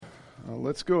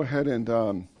Let's go ahead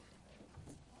and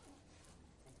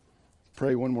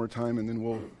pray one more time, and then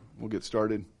we'll get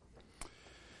started.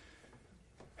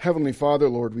 Heavenly Father,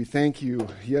 Lord, we thank you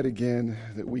yet again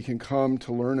that we can come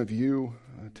to learn of you,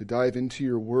 to dive into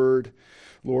your word.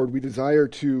 Lord, we desire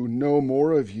to know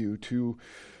more of you, to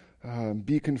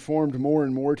be conformed more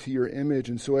and more to your image.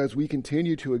 And so as we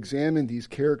continue to examine these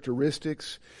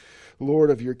characteristics, Lord,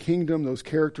 of your kingdom, those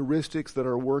characteristics that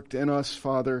are worked in us,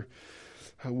 Father,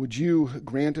 would you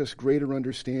grant us greater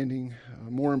understanding?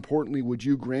 More importantly, would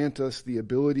you grant us the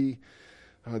ability,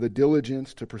 the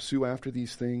diligence to pursue after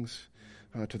these things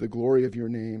to the glory of your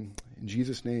name. In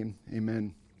Jesus' name,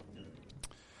 amen.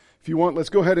 If you want, let's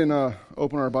go ahead and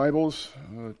open our Bibles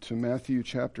to Matthew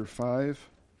chapter 5.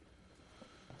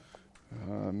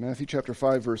 Matthew chapter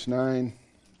 5, verse 9.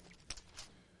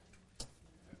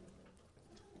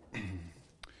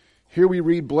 Here we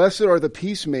read, "Blessed are the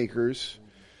peacemakers,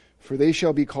 for they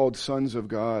shall be called sons of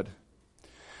God."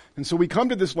 And so we come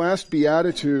to this last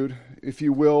beatitude, if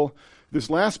you will. This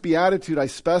last beatitude I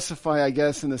specify, I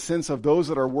guess, in the sense of those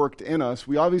that are worked in us.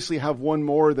 We obviously have one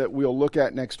more that we'll look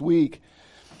at next week.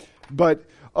 But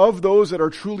of those that are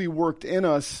truly worked in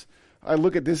us, I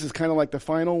look at this as kind of like the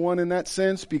final one in that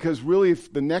sense, because really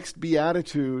the next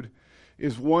beatitude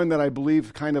is one that I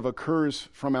believe kind of occurs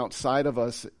from outside of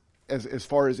us as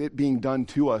far as it being done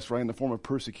to us, right, in the form of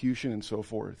persecution and so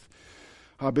forth.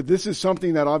 But this is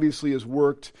something that obviously is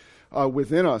worked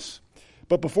within us.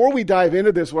 But before we dive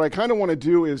into this, what I kind of want to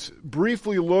do is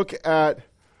briefly look at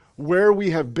where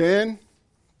we have been.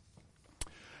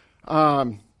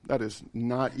 That is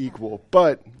not equal,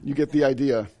 but you get the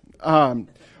idea.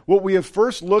 What we have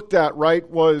first looked at, right,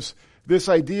 was this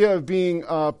idea of being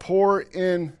poor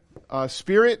in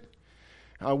spirit.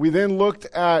 We then looked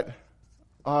at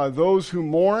those who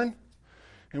mourn,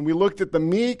 and we looked at the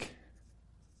meek.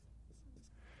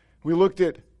 We looked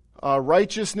at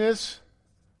righteousness.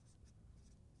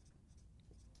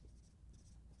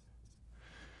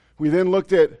 We then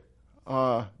looked at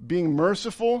being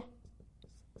merciful.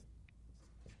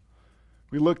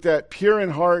 We looked at pure in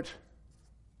heart.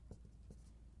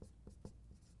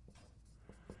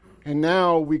 And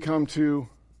now we come to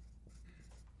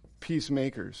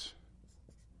peacemakers.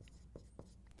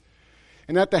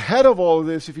 And at the head of all of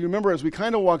this, if you remember, as we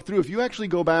kind of walk through, if you actually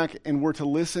go back and were to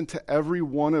listen to every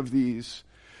one of these,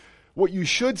 what you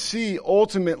should see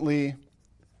ultimately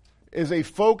is a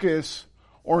focus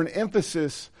or an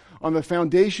emphasis on the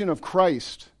foundation of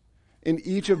Christ in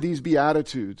each of these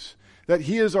Beatitudes. That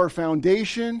He is our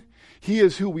foundation. He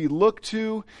is who we look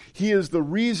to. He is the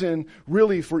reason,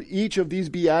 really, for each of these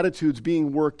Beatitudes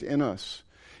being worked in us.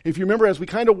 If you remember, as we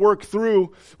kind of work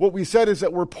through, what we said is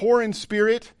that we're poor in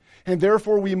spirit, and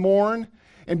therefore we mourn.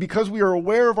 And because we are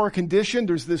aware of our condition,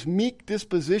 there's this meek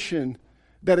disposition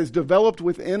that is developed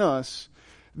within us,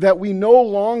 that we no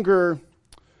longer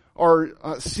are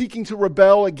seeking to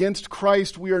rebel against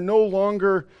Christ. We are no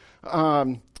longer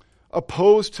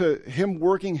opposed to Him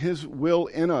working His will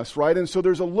in us, right? And so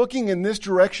there's a looking in this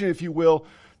direction, if you will,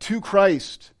 to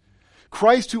Christ.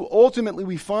 Christ, who ultimately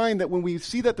we find that when we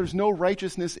see that there's no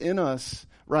righteousness in us,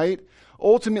 right?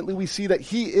 Ultimately we see that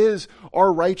He is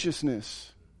our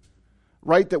righteousness,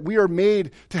 right? That we are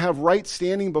made to have right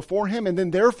standing before Him, and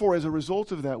then therefore as a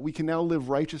result of that, we can now live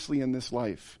righteously in this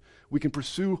life. We can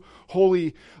pursue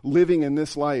holy living in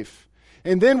this life.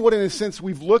 And then what, in a sense,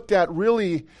 we've looked at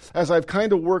really, as I've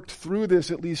kind of worked through this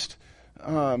at least,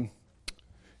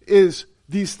 is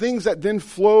these things that then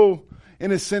flow,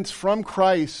 in a sense, from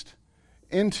Christ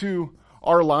into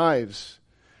our lives.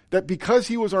 That because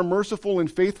He was our merciful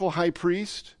and faithful high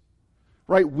priest,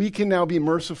 right, we can now be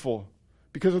merciful.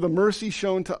 Because of the mercy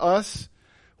shown to us,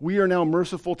 we are now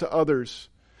merciful to others.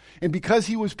 And because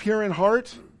He was pure in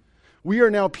heart, we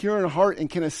are now pure in heart and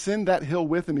can ascend that hill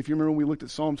with Him. If you remember when we looked at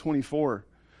Psalm 24,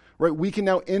 right? We can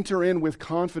now enter in with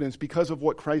confidence because of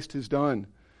what Christ has done.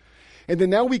 And then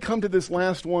now we come to this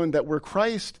last one, that where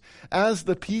Christ, as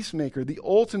the peacemaker, the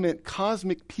ultimate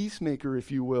cosmic peacemaker,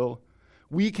 if you will,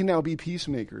 we can now be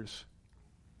peacemakers.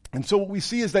 And so what we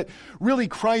see is that really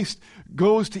Christ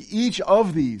goes to each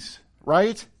of these,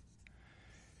 right?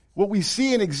 What we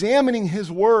see in examining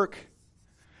His work,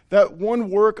 that one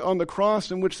work on the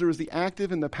cross in which there is the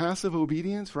active and the passive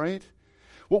obedience, right?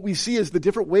 What we see is the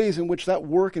different ways in which that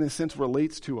work, in a sense,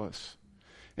 relates to us.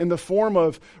 In the form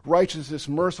of righteousness,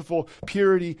 merciful,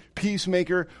 purity,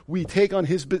 peacemaker, we take on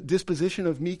His disposition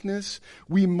of meekness.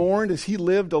 We mourned as He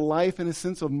lived a life, in a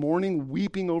sense, of mourning,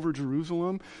 weeping over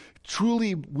Jerusalem,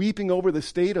 truly weeping over the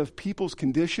state of people's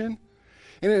condition.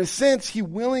 And in a sense, he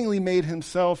willingly made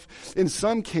himself, in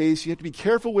some case, you have to be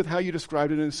careful with how you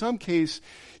describe it, in some case,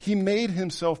 he made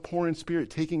himself poor in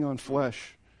spirit, taking on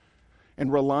flesh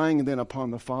and relying then upon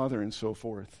the Father and so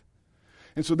forth.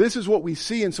 And so this is what we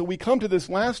see. And so we come to this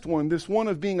last one, this one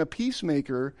of being a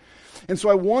peacemaker. And so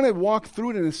I want to walk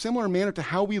through it in a similar manner to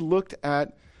how we looked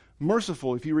at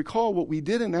merciful. If you recall, what we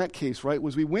did in that case, right,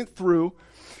 was we went through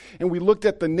and we looked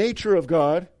at the nature of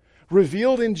God,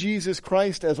 revealed in Jesus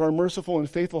Christ as our merciful and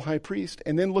faithful high priest,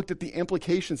 and then looked at the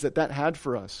implications that that had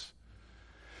for us.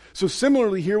 So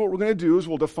similarly here, what we're going to do is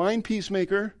we'll define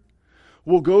peacemaker,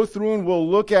 we'll go through and we'll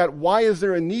look at why is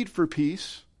there a need for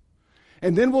peace,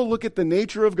 and then we'll look at the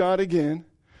nature of God again,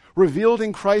 revealed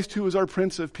in Christ who is our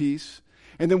Prince of Peace,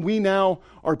 and then we now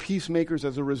are peacemakers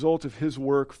as a result of his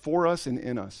work for us and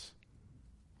in us.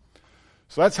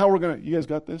 So that's how we're going to, you guys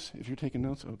got this? If you're taking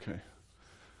notes, okay.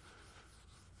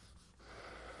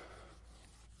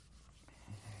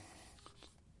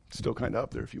 Still kind of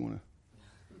up there if you want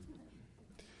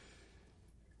to.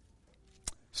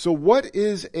 So what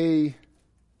is a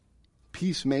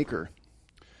peacemaker?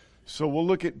 So we'll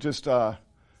look at just,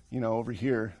 over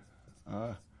here,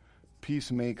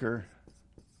 peacemaker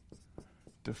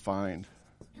defined.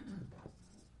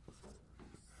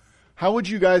 How would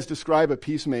you guys describe a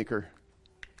peacemaker?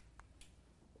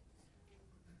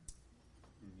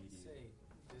 Say,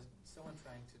 someone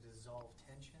trying to dissolve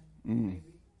tension, maybe? maybe?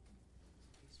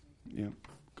 Yeah,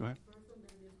 go ahead. A person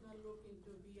that is not looking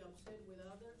to be upset with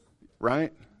others.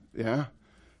 Right, yeah,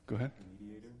 go ahead.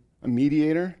 A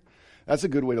mediator. That's a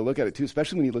good way to look at it too,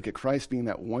 especially when you look at Christ being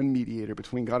that one mediator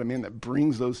between God and man that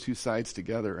brings those two sides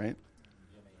together, right?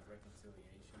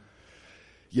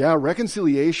 Yeah,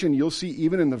 reconciliation, you'll see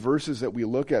even in the verses that we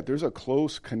look at, there's a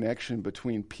close connection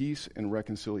between peace and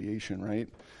reconciliation, right?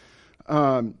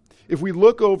 If we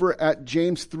look over at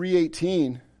James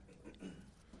 3:18,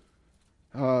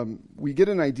 we get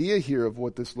an idea here of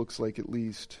what this looks like at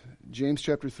least. James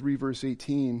chapter 3, verse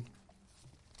 18.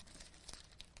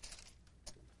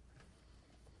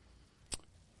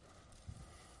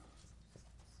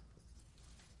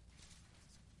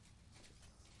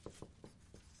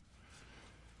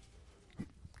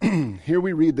 Here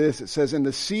we read this. It says, "And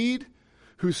the seed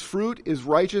whose fruit is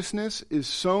righteousness is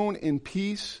sown in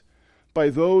peace by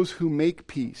those who make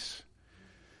peace."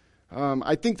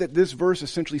 I think that this verse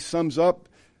essentially sums up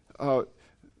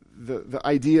the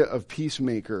idea of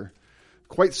peacemaker.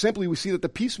 Quite simply, we see that the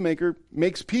peacemaker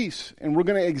makes peace. And we're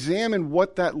going to examine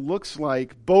what that looks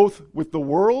like, both with the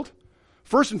world,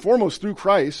 first and foremost through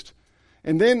Christ,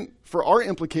 and then for our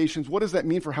implications, what does that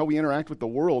mean for how we interact with the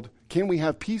world? Can we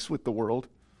have peace with the world?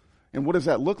 And what does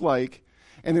that look like?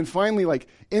 And then finally, like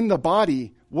in the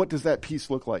body, what does that peace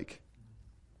look like?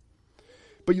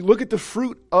 But you look at the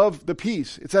fruit of the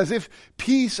peace. It's as if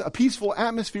peace, a peaceful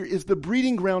atmosphere, is the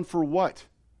breeding ground for what?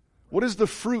 What is the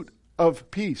fruit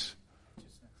of peace?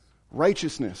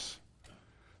 Righteousness.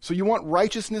 So you want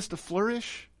righteousness to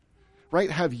flourish,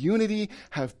 right? Have unity,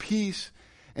 have peace,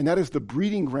 and that is the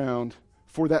breeding ground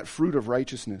for that fruit of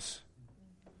righteousness.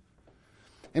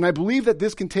 And I believe that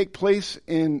this can take place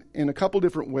in a couple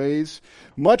different ways.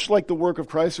 Much like the work of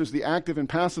Christ, there's the active and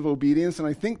passive obedience. And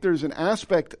I think there's an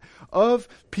aspect of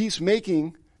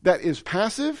peacemaking that is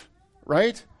passive,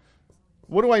 right?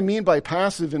 What do I mean by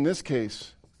passive in this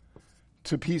case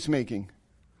to peacemaking?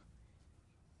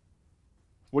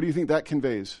 What do you think that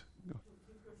conveys?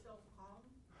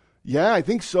 Yeah, I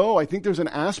think so. I think there's an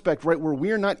aspect, right, where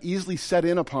we are not easily set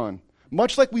in upon.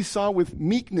 Much like we saw with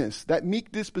meekness, that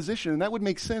meek disposition, and that would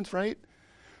make sense, right?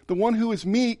 The one who is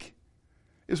meek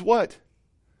is what?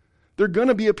 They're going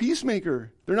to be a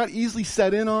peacemaker. They're not easily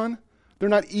set in on. They're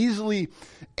not easily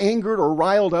angered or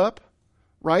riled up,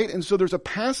 right? And so there's a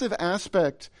passive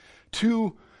aspect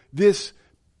to this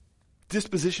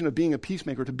disposition of being a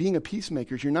peacemaker, to being a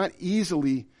peacemaker. You're not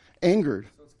easily angered.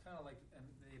 So it's kind of like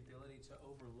the ability to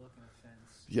overlook an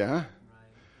offense. Yeah. Right?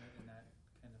 And that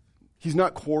kind of... He's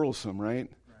not quarrelsome, right?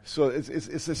 So it's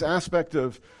this aspect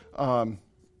of, now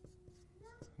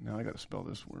I got to spell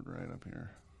this word right up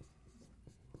here.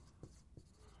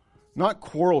 Not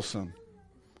quarrelsome.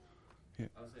 Yeah.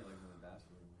 I would say like an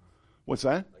ambassador. What's that?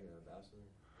 Like an ambassador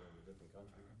from a different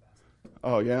country.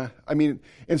 Oh, yeah. I mean,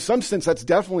 in some sense, that's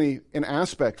definitely an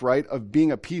aspect, right, of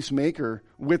being a peacemaker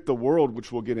with the world,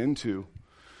 which we'll get into.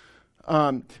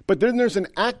 But then there's an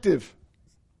active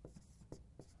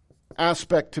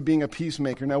aspect to being a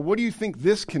peacemaker. Now, what do you think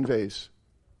this conveys?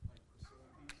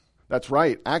 That's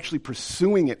right. Actually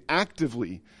pursuing it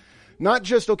actively. Not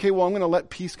just, okay, well, I'm going to let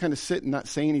peace kind of sit and not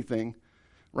say anything,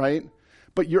 right?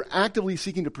 But you're actively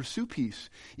seeking to pursue peace.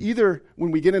 Either when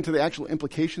we get into the actual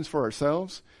implications for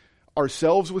ourselves,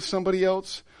 ourselves with somebody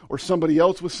else or somebody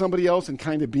else with somebody else and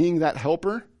kind of being that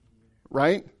helper,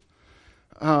 right?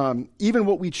 Even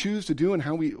what we choose to do and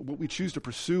what we choose to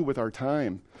pursue with our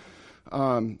time,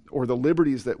 or the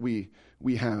liberties that we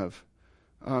have.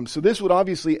 So this would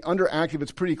obviously, under active,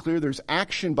 it's pretty clear there's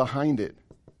action behind it.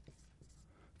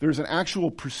 There's an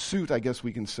actual pursuit, I guess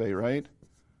we can say, right?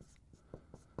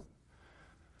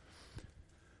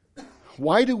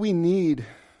 Why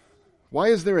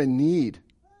is there a need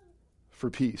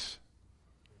for peace?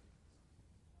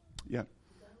 Yeah.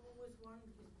 God always wants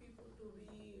his people to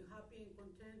be happy and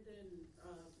content and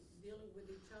dealing with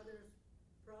each other's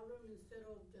problems instead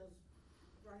of just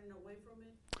running away from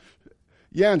it.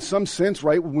 Yeah, in some sense,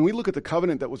 right? When we look at the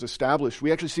covenant that was established,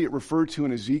 we actually see it referred to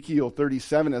in Ezekiel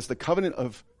 37 as the covenant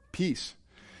of peace.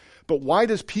 But why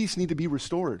does peace need to be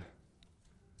restored?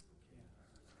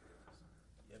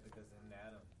 Yeah, because in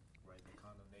Adam, right, the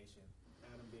condemnation,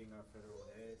 Adam being our federal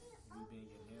head, we being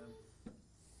in him,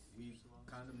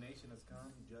 condemnation has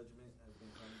come, judgment has been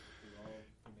coming through all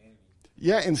humanity.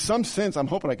 Yeah, in some sense, I'm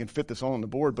hoping I can fit this all on the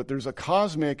board, but there's a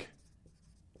cosmic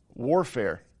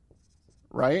warfare,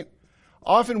 right?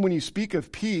 Often when you speak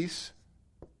of peace,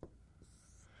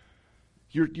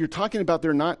 you're talking about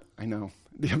there not, I know,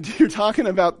 you're talking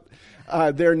about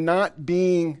there not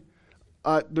being,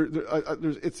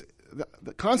 the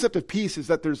concept of peace is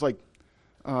that there's like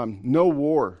no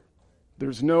war.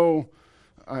 There's no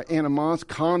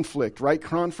animosity, conflict, right?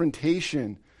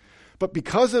 Confrontation. But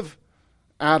because of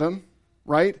Adam,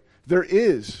 right, there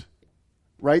is,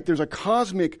 right? There's a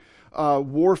cosmic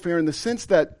warfare in the sense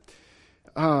that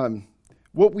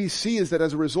what we see is that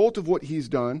as a result of what he's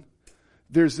done,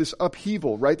 there's this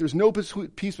upheaval, right? There's no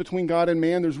peace between God and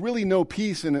man. There's really no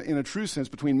peace in a true sense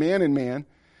between man and man.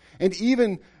 And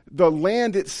even the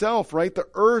land itself, right? The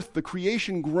earth, the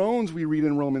creation groans, we read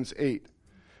in Romans 8,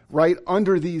 right?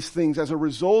 Under these things as a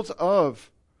result of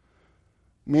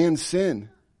man's sin.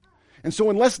 And so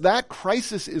unless that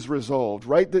crisis is resolved,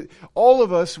 right? That all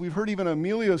of us, we've heard even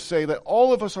Emilio say that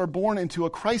all of us are born into a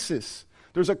crisis.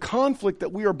 There's a conflict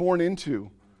that we are born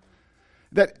into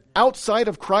that outside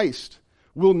of Christ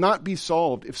will not be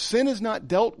solved. If sin is not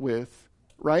dealt with,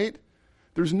 right,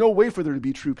 there's no way for there to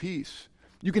be true peace.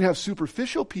 You can have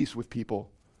superficial peace with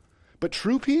people, but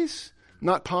true peace,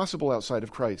 not possible outside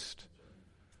of Christ.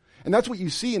 And that's what you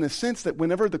see in a sense that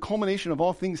whenever the culmination of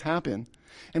all things happen,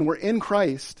 and we're in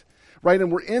Christ, right,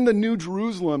 and we're in the New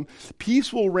Jerusalem,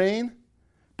 peace will reign,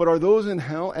 but are those in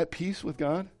hell at peace with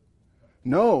God?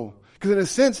 No. Because in a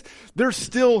sense, they're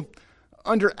still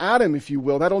under Adam, if you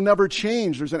will. That'll never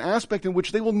change. There's an aspect in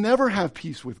which they will never have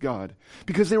peace with God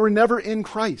because they were never in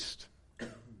Christ.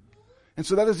 And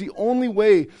so that is the only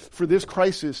way for this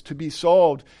crisis to be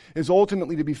solved, is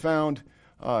ultimately to be found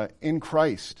in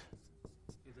Christ.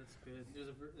 Yeah, that's good. There's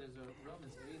a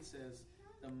Romans 8 says,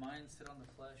 the mindset on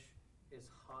the flesh is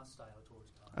hostile towards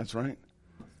God. That's right.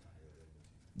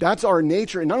 That's our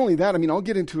nature. And not only that, I mean, I'll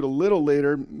get into it a little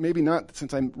later, maybe not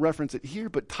since I reference it here,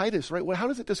 but Titus, right? Well, how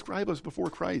does it describe us before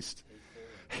Christ?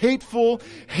 Hateful,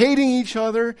 hating each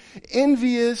other,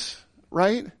 envious,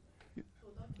 right? So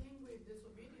that came with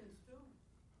disobedience too.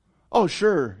 Oh,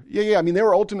 sure. Yeah. I mean, they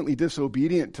were ultimately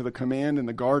disobedient to the command in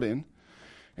the garden.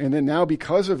 And then now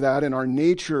because of that and our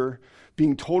nature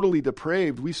being totally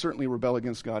depraved, we certainly rebel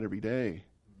against God every day,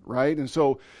 right? And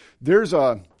so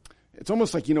it's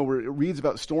almost like, where it reads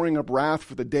about storing up wrath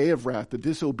for the day of wrath. The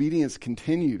disobedience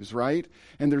continues, right?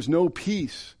 And there's no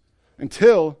peace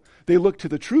until they look to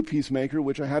the true peacemaker,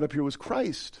 which I had up here was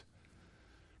Christ.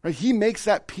 Right? He makes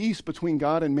that peace between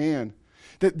God and man.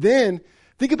 That then,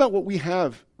 think about what we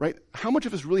have, right? How much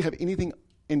of us really have anything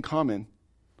in common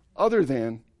other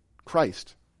than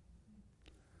Christ?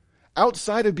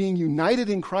 Outside of being united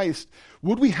in Christ,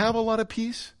 would we have a lot of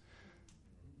peace?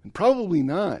 And probably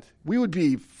not. We would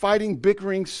be fighting,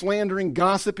 bickering, slandering,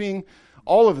 gossiping,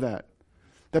 all of that.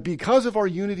 That because of our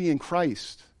unity in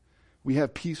Christ, we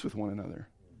have peace with one another.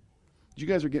 You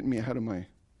guys are getting me ahead of my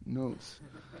notes.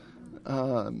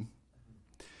 And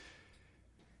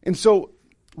so,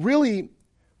 really,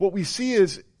 what we see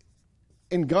is,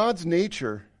 in God's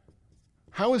nature,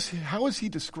 how is he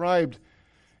described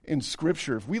in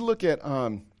Scripture? If we look at,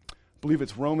 I believe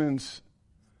it's Romans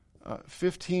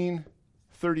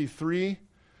 15:33,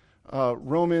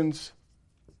 Romans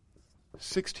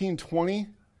 16:20,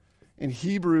 and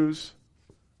Hebrews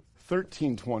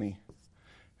 13:20.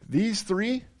 These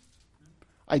three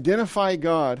identify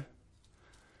God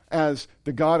as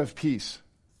the God of peace.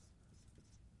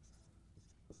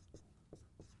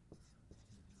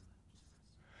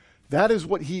 That is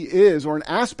what he is, or an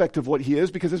aspect of what he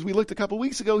is, because as we looked a couple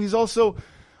weeks ago, he's also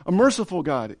a merciful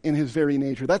God in his very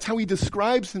nature. That's how he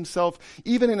describes himself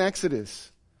even in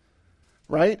Exodus,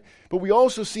 right? But we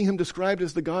also see him described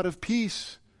as the God of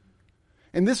peace.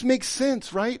 And this makes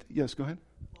sense, right? Yes, go ahead.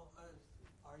 Well,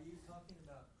 are you talking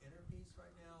about inner peace right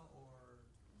now, or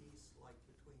peace like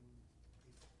between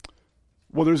people?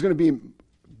 Well, there's going to be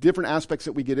different aspects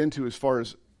that we get into as far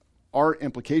as our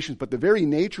implications, but the very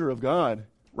nature of God,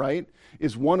 right,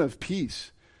 is one of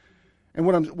peace. And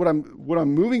what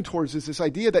I'm moving towards is this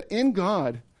idea that in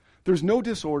God, there's no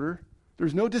disorder,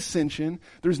 there's no dissension,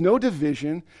 there's no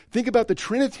division. Think about the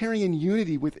Trinitarian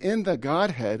unity within the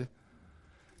Godhead.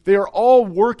 They are all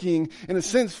working, in a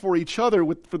sense, for each other,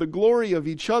 for the glory of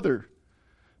each other.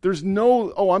 There's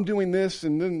no, I'm doing this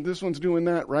and then this one's doing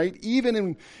that, right?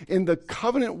 Even in the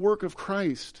covenant work of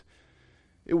Christ,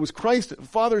 it was Christ,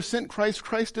 Father sent Christ,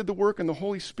 Christ did the work, and the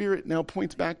Holy Spirit now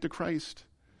points back to Christ.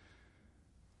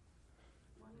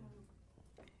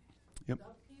 Yep.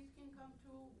 That peace can come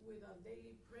to with a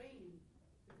daily praying.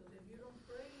 Because if you don't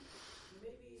pray,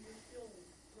 maybe you still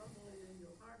struggling in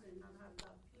your heart and not have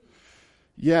that peace.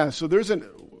 Yeah, so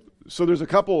there's a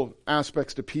couple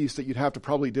aspects to peace that you'd have to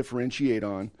probably differentiate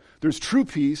on. There's true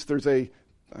peace. There's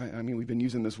we've been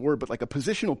using this word, but like a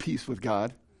positional peace with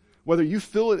God. Whether you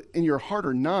feel it in your heart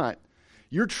or not,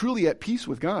 you're truly at peace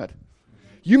with God.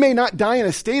 You may not die in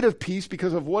a state of peace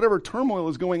because of whatever turmoil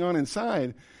is going on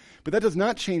inside, but that does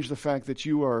not change the fact that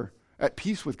you are at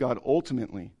peace with God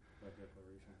ultimately.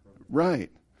 Right.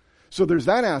 So there's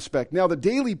that aspect. Now, the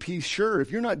daily peace, sure,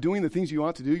 if you're not doing the things you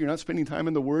ought to do, you're not spending time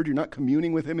in the Word, you're not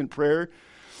communing with Him in prayer,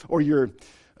 or you're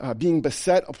being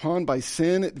beset upon by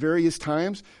sin at various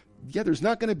times, yeah, there's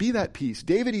not going to be that peace.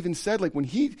 David even said, like, when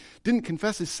he didn't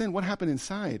confess his sin, what happened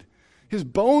inside? His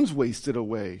bones wasted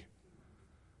away.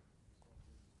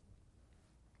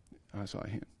 I saw a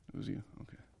hand. It was you.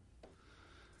 Okay.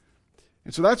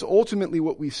 And so that's ultimately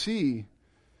what we see,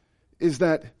 is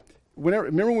that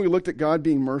remember when we looked at God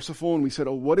being merciful and we said,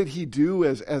 what did he do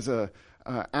as a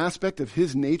aspect of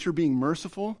his nature being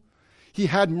merciful? He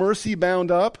had mercy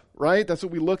bound up, right? That's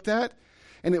what we looked at.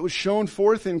 And it was shown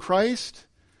forth in Christ.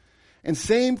 And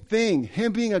same thing,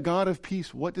 him being a God of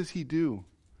peace, what does he do?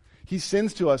 He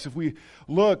sends to us. If we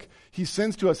look, he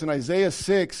sends to us in Isaiah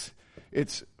 6,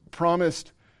 it's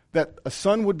promised that a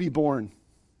son would be born,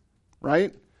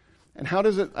 right? And how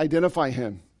does it identify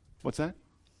him? What's that?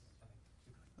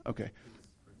 Okay.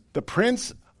 The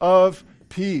Prince of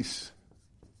Peace.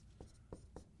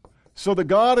 So the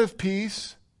God of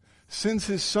peace sends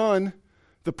his son,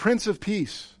 the Prince of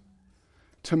Peace,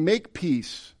 to make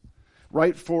peace,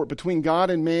 right, between God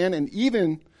and man, and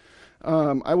even,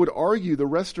 I would argue, the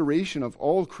restoration of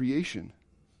all creation.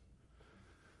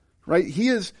 Right?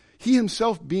 He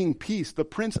himself being peace, the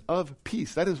Prince of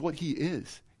Peace. That is what he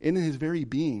is. In his very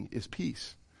being is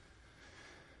peace.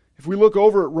 If we look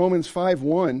over at Romans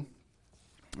 5:1,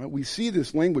 we see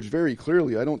this language very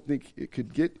clearly. I don't think it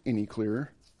could get any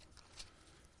clearer.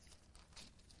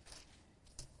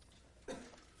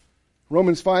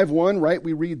 Romans 5:1, right,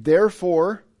 we read,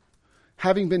 therefore,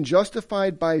 having been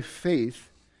justified by faith,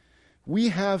 we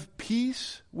have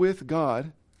peace with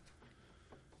God,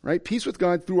 right? Peace with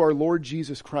God through our Lord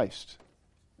Jesus Christ.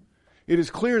 It is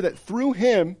clear that through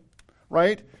him,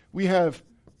 right, we have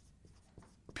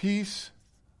peace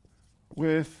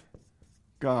with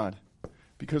God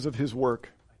because of his work.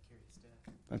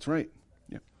 That's right.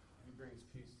 Yeah. He brings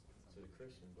peace to the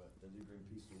Christian, but does he bring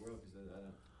peace to the world? He said,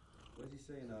 what did he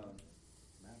say in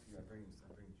Matthew? I bring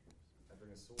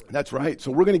a sword. That's right.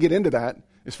 So we're going to get into that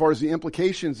as far as the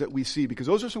implications that we see, because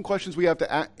those are some questions we have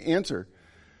to answer.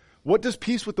 What does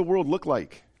peace with the world look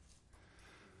like?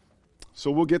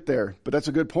 So we'll get there, but that's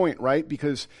a good point, right?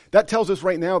 Because that tells us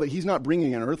right now that he's not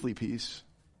bringing an earthly peace,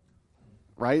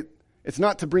 right? It's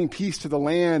not to bring peace to the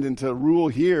land and to rule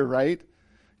here, right?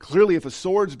 Clearly, if a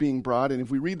sword's being brought, and if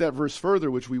we read that verse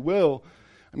further, which we will,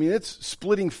 I mean, it's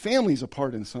splitting families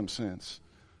apart in some sense.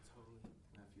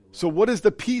 So what is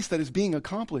the peace that is being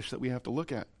accomplished that we have to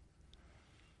look at?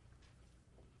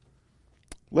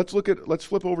 Let's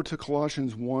flip over to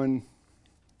Colossians 1,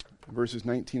 verses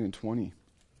 19 and 20.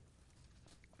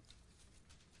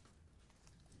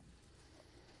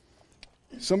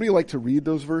 Somebody like to read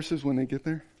those verses when they get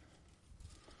there?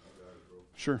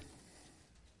 Sure.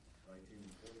 19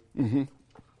 and 20. Mm-hmm.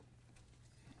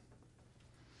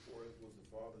 For it was the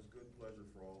Father's good pleasure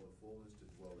for all the fullness to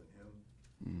dwell in him,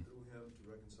 through him to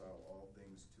reconcile all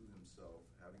things to himself,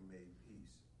 having made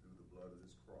peace through the blood of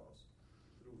his cross.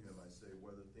 Through him, I say,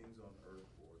 whether things on earth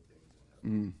or things in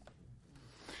heaven.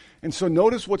 And so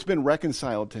notice what's been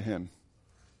reconciled to him.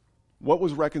 What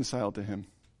was reconciled to him?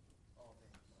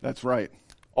 That's right.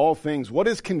 All things. What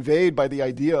is conveyed by the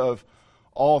idea of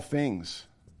all things?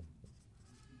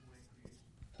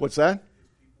 What's that?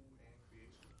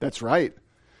 That's right.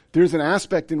 There's an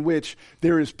aspect in which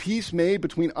there is peace made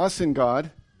between us and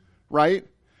God, right?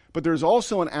 But there's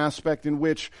also an aspect in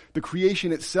which the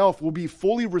creation itself will be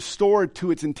fully restored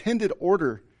to its intended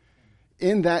order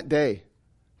in that day,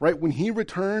 right? When he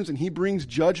returns and he brings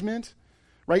judgment,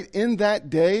 right? In that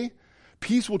day,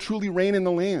 peace will truly reign in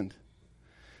the land.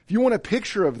 If you want a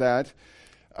picture of that,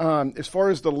 as far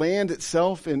as the land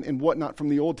itself and whatnot from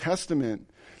the Old Testament,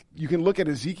 you can look at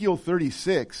Ezekiel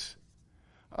 36.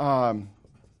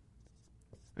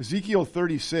 Ezekiel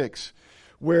 36,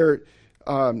 where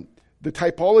the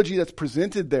typology that's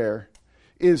presented there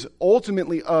is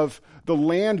ultimately of the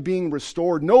land being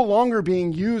restored, no longer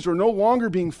being used or no longer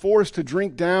being forced to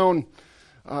drink down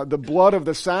the blood of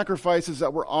the sacrifices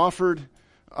that were offered,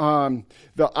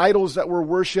 the idols that were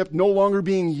worshipped, no longer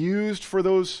being used for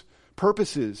those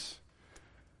purposes.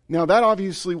 Now, that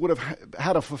obviously would have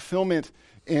had a fulfillment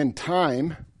in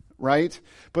time, right?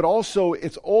 But also,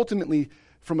 it's ultimately,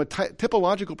 from a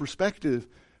typological perspective,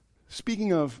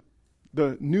 speaking of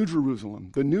the New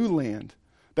Jerusalem, the new land,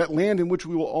 that land in which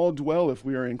we will all dwell if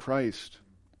we are in Christ.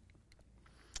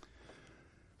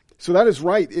 So that is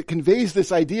right. It conveys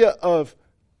this idea of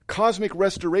cosmic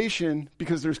restoration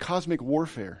because there's cosmic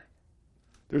warfare.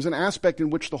 There's an aspect in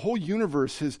which the whole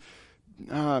universe has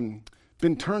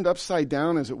been turned upside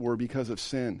down, as it were, because of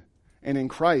sin. And in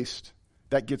Christ,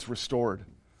 that gets restored.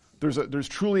 There's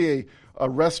truly a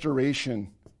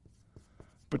restoration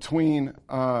between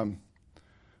God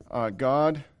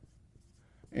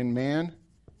and man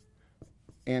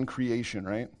and creation,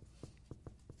 right?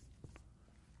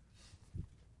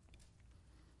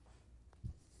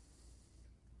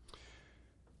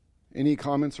 Any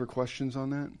comments or questions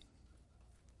on that?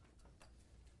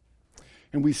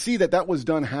 And we see that was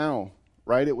done how,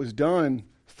 right? It was done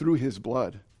through his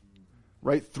blood,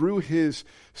 right? Through his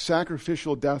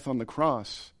sacrificial death on the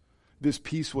cross, this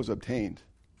peace was obtained.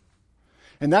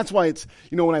 And that's why it's,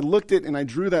 when I looked at and I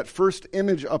drew that first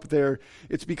image up there,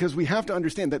 it's because we have to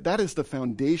understand that is the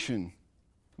foundation.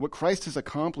 What Christ has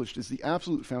accomplished is the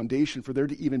absolute foundation for there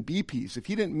to even be peace. If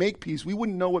he didn't make peace, we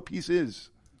wouldn't know what peace is.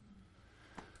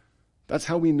 That's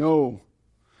how we know.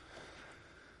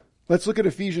 Let's look at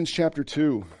Ephesians chapter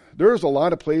 2. There's a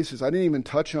lot of places. I didn't even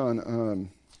touch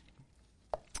on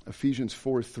Ephesians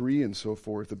 4:3 and so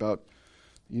forth about,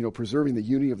 preserving the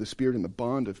unity of the Spirit and the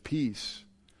bond of peace.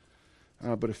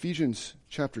 But Ephesians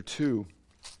chapter 2,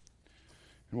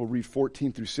 and we'll read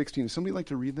 14 through 16. Does somebody like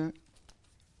to read that?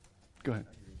 Go ahead.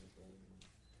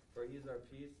 For he is our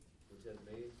peace, which has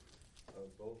made of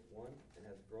both one, and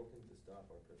has broken to stop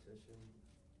our partition,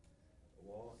 a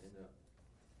wall, in the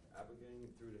abrogating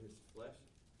through his flesh,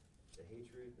 the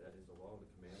hatred that is the law of the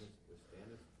commandments, which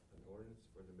standeth an ordinance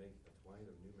for to make a twine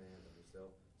of new man of himself,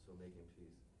 so making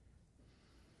peace.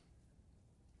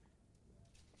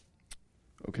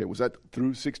 Okay, was that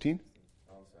through 16?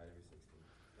 Oh, sorry, every 16.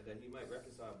 And that he might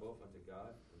reconcile both unto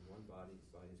God in one body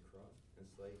by his cross, and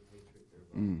slay hatred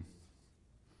thereby.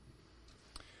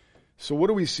 So what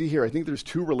do we see here? I think there's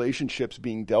two relationships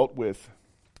being dealt with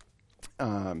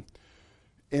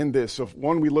in this. So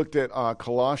one, we looked at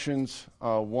Colossians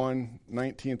 1,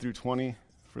 19 through 20,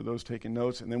 for those taking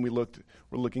notes. And then we're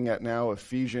looking at now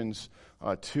Ephesians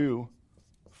 2,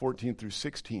 14 through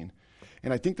 16.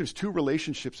 And I think there's two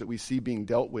relationships that we see being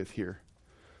dealt with here.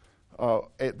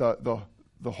 The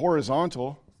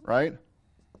horizontal, right?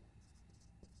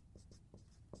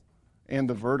 And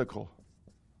the vertical.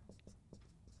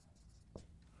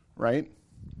 Right?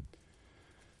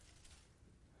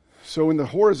 So in the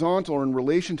horizontal, or in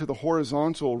relation to the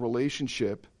horizontal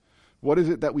relationship, what is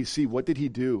it that we see? What did he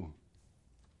do?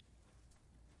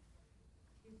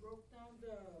 He broke down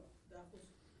the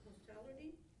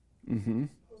hostility. Mm-hmm.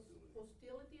 The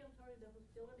hostility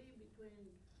between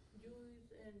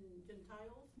Jews and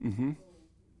Gentiles. Mm-hmm. So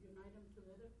unite them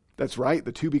together. That's right.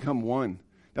 The two become one.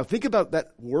 Now think about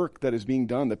that work that is being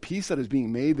done, the peace that is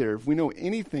being made there. If we know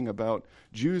anything about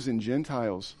Jews and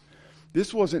Gentiles,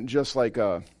 this wasn't just like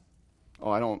I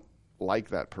don't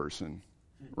like that person,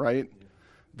 right?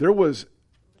 There was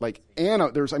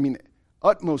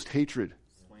utmost hatred,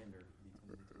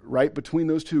 right, between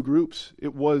those two groups.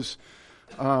 It was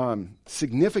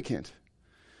significant.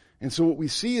 And so what we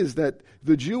see is that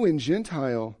the Jew and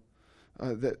Gentile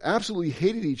that absolutely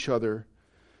hated each other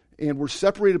and were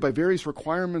separated by various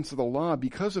requirements of the law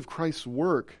because of Christ's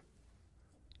work,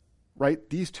 right?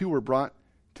 These two were brought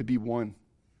to be one,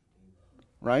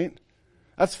 right?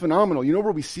 That's phenomenal. You know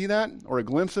where we see that, or a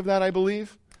glimpse of that, I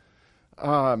believe?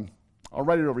 I'll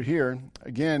write it over here.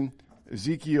 Again,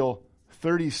 Ezekiel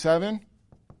 37,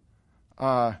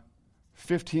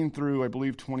 15 through, I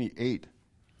believe, 28.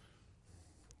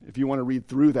 If you want to read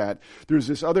through that, there's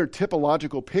this other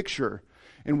typological picture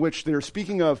in which they're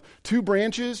speaking of two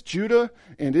branches, Judah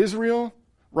and Israel,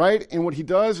 right? And what he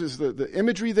does is the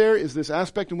imagery there is this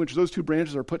aspect in which those two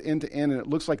branches are put end to end, and it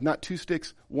looks like not two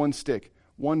sticks, one stick,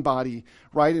 one body,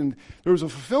 right? And there was a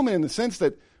fulfillment in the sense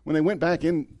that when they went back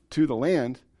into the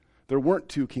land, there weren't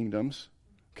two kingdoms,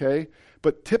 okay?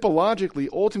 But typologically,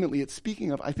 ultimately, it's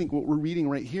speaking of, I think, what we're reading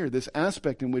right here, this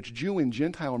aspect in which Jew and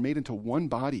Gentile are made into one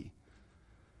body.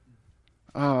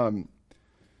 We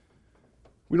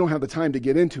don't have the time to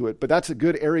get into it, but that's a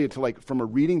good area to, like, from a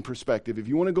reading perspective. If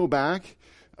you want to go back,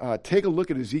 take a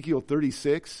look at Ezekiel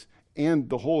 36 and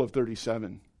the whole of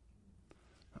 37.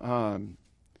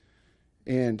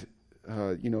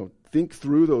 Think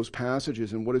through those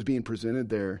passages and what is being presented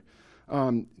there.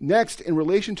 Next, in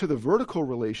relation to the vertical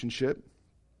relationship,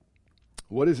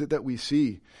 what is it that we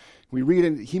see? We read,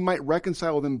 and he might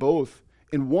reconcile them both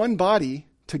in one body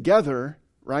together,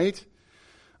 right?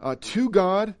 To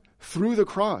God through the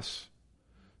cross.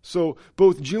 So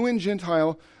both Jew and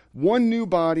Gentile, one new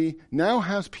body, now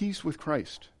has peace with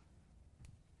Christ.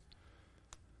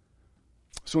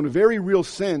 So in a very real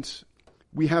sense,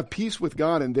 we have peace with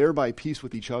God and thereby peace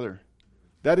with each other.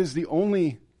 That is the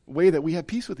only way that we have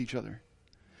peace with each other.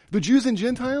 The Jews and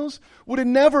Gentiles would have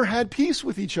never had peace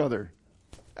with each other.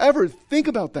 Ever. Think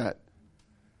about that.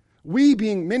 We,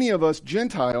 being many of us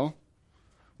Gentile,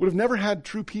 would have never had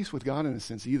true peace with God in a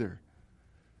sense either.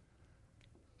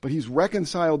 But he's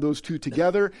reconciled those two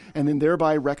together and then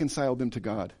thereby reconciled them to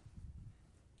God.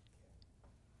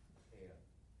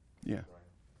 Yeah.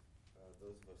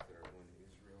 Those of us that are going to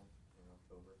Israel in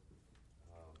October,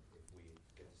 if we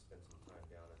get to spend some time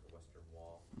down at the Western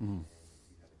Wall, and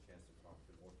you have a chance to talk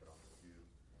to an Orthodox Jew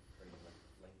for any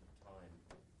length of time,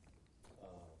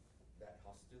 that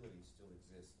hostility still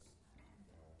exists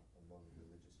among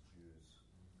religious Jews.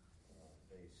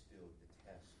 They still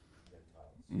detest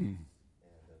Gentiles. And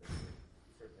there's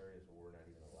certain areas where we're not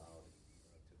even allowed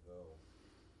to go,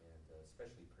 and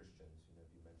especially Christians. You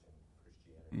mentioned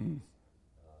Christianity.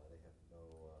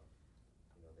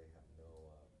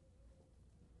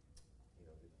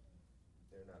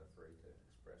 They're not afraid to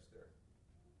express their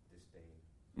disdain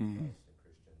for Christ and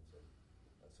Christians,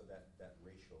 and so that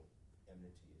racial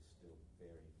enmity is still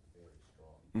very, very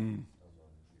strong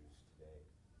among Jews today.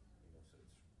 So it's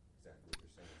exactly what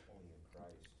you're saying. It's only in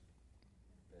Christ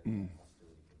that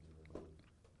hostility can be removed.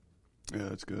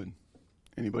 Yeah, that's good.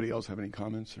 Anybody else have any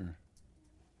comments? Or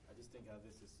I just think how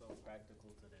this is so practical to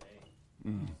today.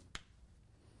 I'm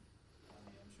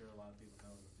sure a lot of people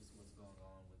know just what's going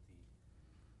on with the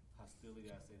hostility,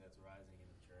 I say, that's rising in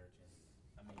the church. And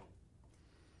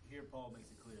here Paul makes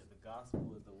it clear the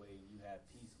gospel is the way you have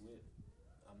peace with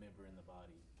a member in the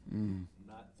body,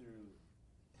 not through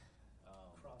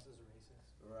Crosses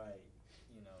races. right,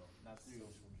 not through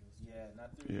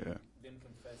them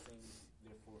confessing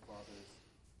their forefathers'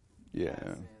 past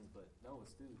sins, but no,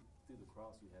 it's through the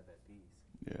cross we have that peace.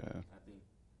 Yeah. I think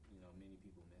many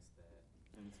people miss that,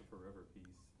 And it's a forever peace.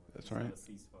 That's It's right. not a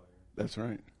ceasefire. That's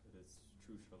right. It's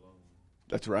true shalom.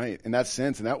 That's right. In that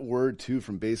sense, and that word too,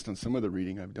 from based on some of the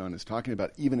reading I've done, is talking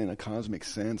about even in a cosmic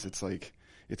sense, it's like,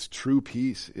 it's true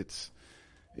peace. It's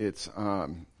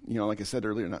like I said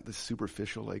earlier, not this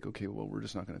superficial, like, okay, well, we're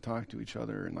just not going to talk to each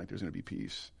other and like there's going to be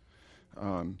peace.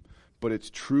 But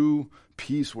it's true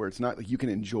peace where it's not like you can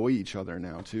enjoy each other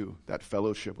now too, that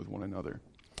fellowship with one another.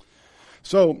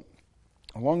 So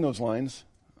along those lines,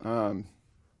 I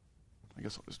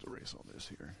guess I'll just erase all this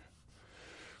here.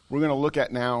 We're going to look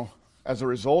at now, as a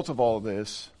result of all of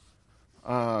this,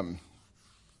 what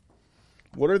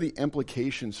are the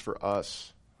implications for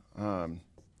us?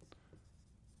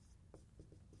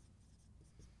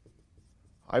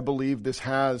 I believe this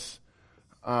has,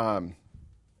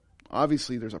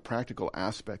 obviously there's a practical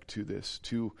aspect to this,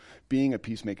 to being a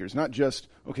peacemaker. It's not just,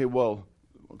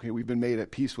 we've been made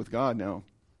at peace with God now.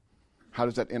 How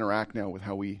does that interact now with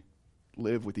how we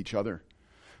live with each other?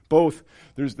 Both,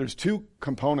 there's two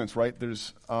components, right?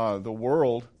 There's the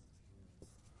world,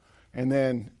 and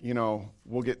then,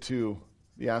 we'll get to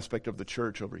the aspect of the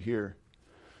church over here.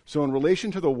 So in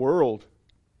relation to the world,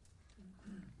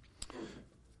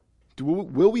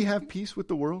 will we have peace with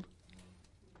the world?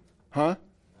 Huh?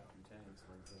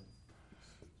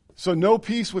 So no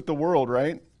peace with the world,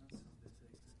 right?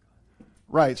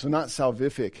 Right, so not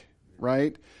salvific,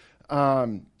 right?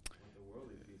 And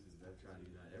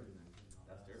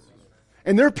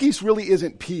their peace really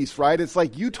isn't peace, right? It's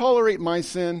like you tolerate my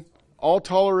sin, I'll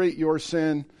tolerate your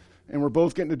sin, and we're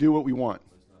both getting to do what we want.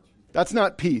 That's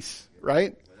not peace,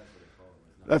 right?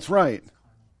 That's right.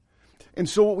 And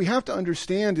so what we have to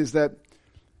understand is that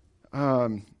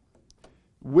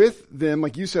with them,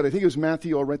 like you said, I think it was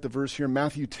Matthew, I'll write the verse here,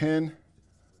 Matthew 10.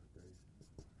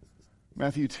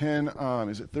 Matthew 10,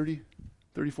 is it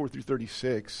 34 through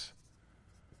 36?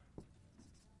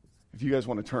 If you guys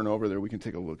want to turn over there, we can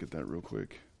take a look at that real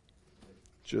quick.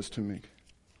 Just to make...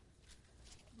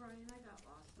 Brian, I got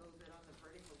lost a little bit on the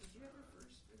vertical. Did you have a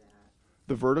verse for that?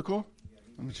 The vertical?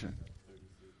 Let me check.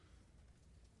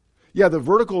 Yeah, the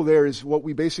vertical there is what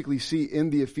we basically see in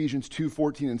the Ephesians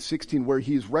 2:14 and 16, where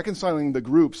he's reconciling the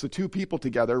groups, the two people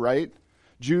together, right?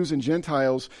 Jews and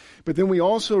Gentiles. But then we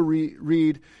also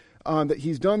read that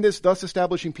he's done this, thus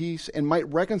establishing peace, and might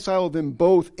reconcile them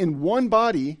both in one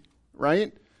body,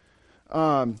 right?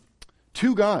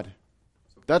 To God.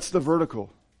 That's the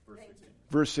vertical.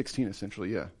 Verse 16,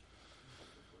 essentially, yeah.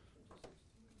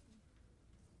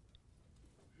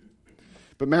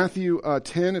 But Matthew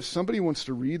 10, if somebody wants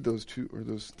to read those two or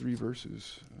those three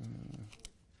verses.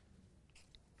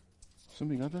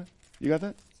 Somebody got that? You got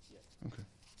that? Yeah. Okay.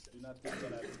 Do not think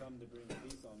that I have come to bring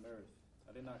peace on earth.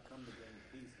 I did not come to bring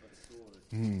peace, but a sword.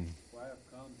 For I have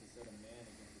come to set a man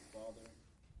against his father,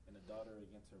 and a daughter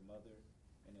against her mother,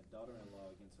 and a daughter-in-law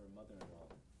against her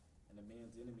mother-in-law. And a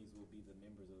man's enemies will be the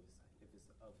members of his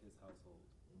household.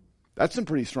 That's some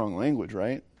pretty strong language,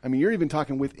 right? I mean, you're even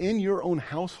talking within your own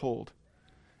household.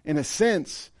 In a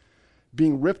sense,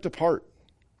 being ripped apart.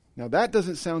 Now, that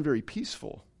doesn't sound very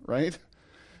peaceful, right?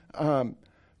 But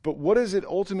what is it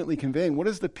ultimately conveying? What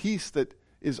is the peace that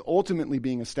is ultimately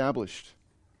being established?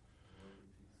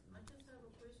 I just have a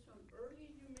question.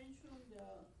 Earlier you mentioned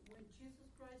when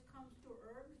Jesus Christ comes to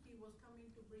earth, he was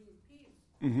coming to bring peace.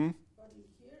 Mm-hmm. But in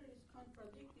here it's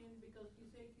contradicting because he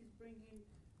said he's bringing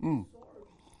sword.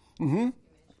 Mm-hmm.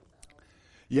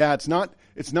 Yeah, it's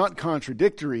not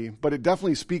contradictory, but it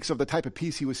definitely speaks of the type of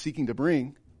peace he was seeking to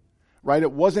bring, right?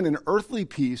 It wasn't an earthly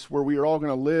peace where we are all going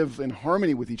to live in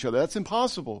harmony with each other. That's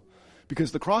impossible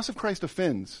because the cross of Christ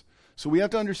offends. So we have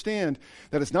to understand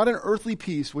that it's not an earthly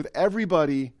peace with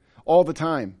everybody all the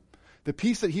time. The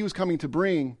peace that he was coming to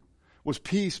bring was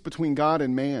peace between God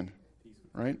and man,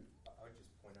 right? I would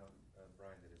just point out,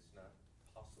 Brian, that it's not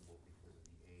possible because of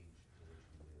the age in which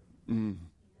we live.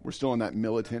 We're still in that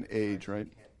militant age, right?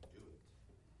 We can't do it.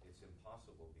 It's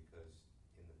impossible because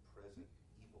in the present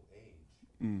evil age,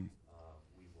 we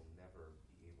will never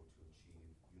be able to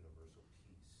achieve universal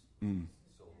peace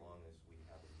so long as we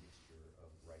have a mixture of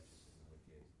righteous and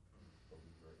wicked,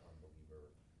 believer and unbeliever.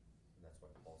 And that's why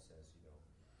Paul says,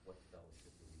 what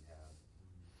fellowship do we have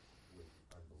with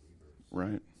unbelievers?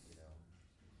 Right.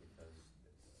 Because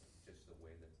just the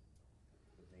way that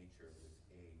the nature of this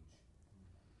age,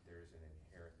 there's an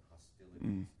inherent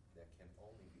hostility that can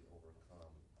only be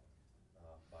overcome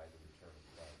by the return of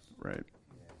Christ, Right.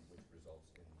 and which results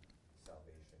in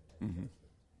salvation and judgment.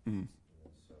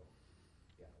 So,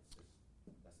 yeah,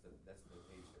 that's the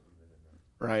age that we live in now.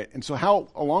 Right. And so how,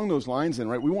 along those lines then,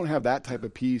 right, we won't have that type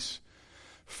of peace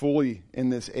fully in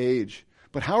this age.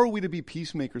 But how are we to be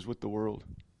peacemakers with the world?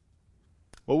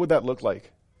 What would that look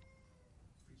like?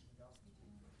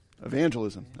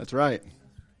 Evangelism. That's right.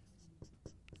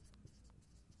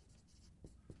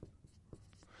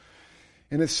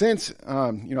 In a sense,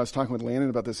 I was talking with Landon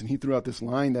about this, and he threw out this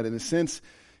line that in a sense,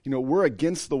 we're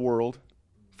against the world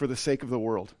for the sake of the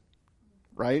world,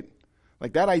 right?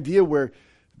 Like that idea where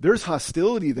there's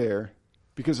hostility there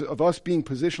because of us being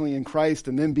positionally in Christ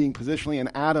and them being positionally in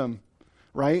Adam,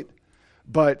 right?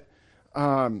 But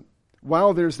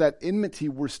while there's that enmity,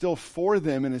 we're still for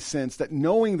them in a sense, that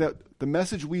knowing that the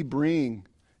message we bring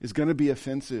is going to be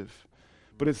offensive.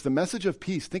 But it's the message of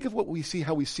peace. Think of what we see,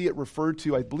 how we see it referred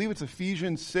to. I believe it's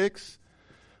Ephesians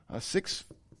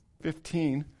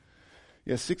 6:15.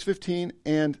 Yeah, 6:15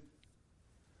 and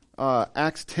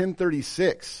Acts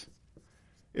 10:36.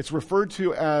 It's referred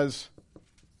to as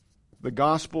the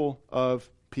gospel of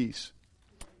peace.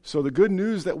 So the good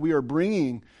news that we are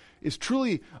bringing is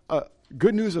truly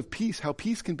good news of peace, how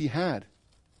peace can be had.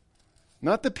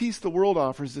 Not the peace the world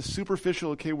offers, this superficial,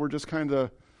 okay, we're just kind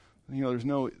of, there's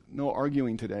no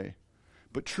arguing today.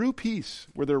 But true peace,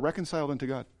 where they're reconciled unto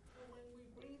God. So when we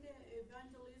bring the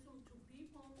evangelism to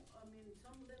people,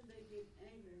 some of them, they get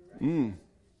angry, right?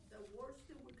 The words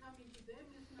that we're coming to them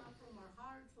is not from our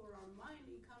hearts or our mind.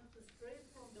 It comes straight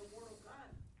from the Word of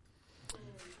God. So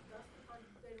that's the part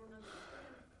that they don't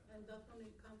understand, and that's when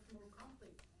it comes more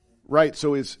conflict. Right,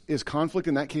 so is conflict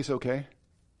in that case okay?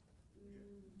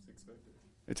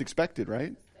 It's expected,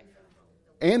 right?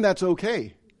 And that's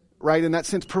okay, right? In that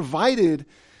sense, provided,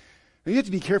 you have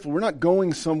to be careful. We're not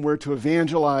going somewhere to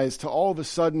evangelize to all of a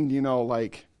sudden,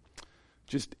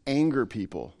 just anger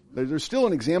people. There's still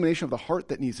an examination of the heart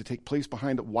that needs to take place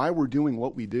behind why we're doing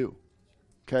what we do.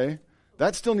 Okay?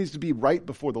 That still needs to be right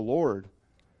before the Lord.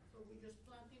 So we're just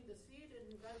planting the seed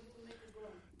and God will make it grow.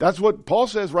 That's what Paul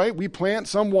says, right? We plant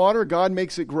some water, God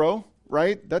makes it grow,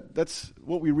 right? That's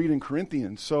what we read in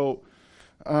Corinthians. So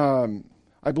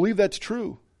I believe that's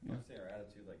true. I say our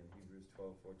attitude, like in Hebrews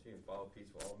 12:14, follow peace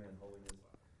with all men, holiness,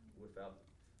 without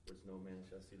which no man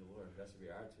shall see the Lord. That should be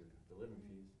our attitude, the living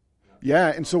peace.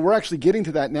 Yeah, and so we're actually getting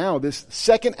to that now. This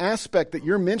second aspect that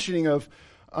you're mentioning of,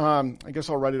 I guess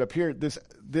I'll write it up here. This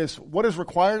what is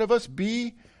required of us?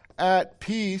 Be at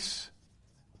peace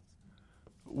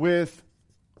with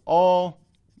all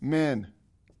men.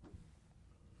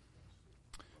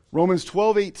 Romans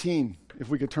 12:18, if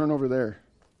we could turn over there.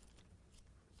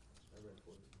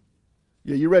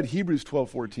 Yeah, you read Hebrews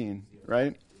 12:14,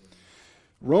 right?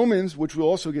 Romans, which we'll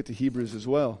also get to Hebrews as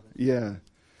well. Yeah.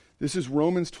 This is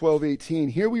Romans 12:18.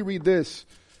 Here we read this.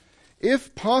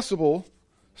 If possible,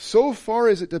 so far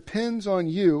as it depends on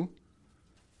you,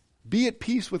 be at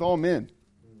peace with all men.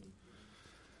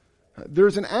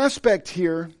 There's an aspect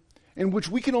here in which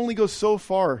we can only go so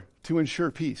far to ensure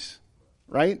peace,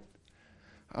 right?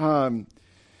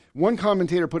 One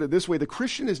commentator put it this way: the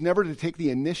Christian is never to take the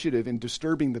initiative in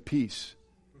disturbing the peace.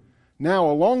 Now,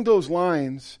 along those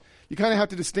lines, you kind of have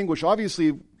to distinguish.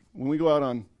 Obviously, when we go out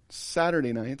on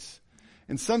Saturday nights,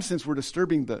 in some sense, we're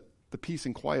disturbing the peace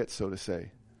and quiet, so to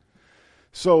say.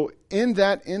 So in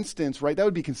that instance, right, that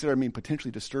would be considered,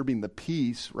 potentially disturbing the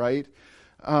peace, right?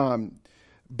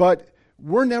 But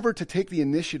we're never to take the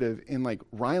initiative in like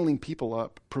riling people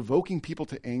up, provoking people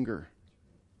to anger.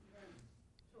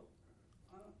 So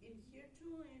in here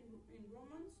too, in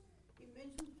Romans, it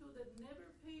mentions too that never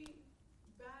pay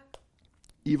back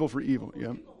Evil for evil, yeah.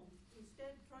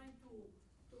 Instead, trying to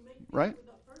make peace Right. with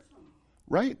that person.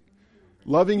 Right.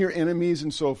 Loving your enemies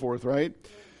and so forth, right?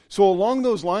 So along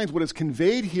those lines, what is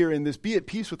conveyed here in this be at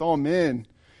peace with all men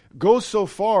goes so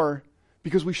far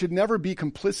because we should never be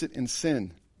complicit in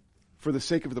sin for the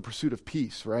sake of the pursuit of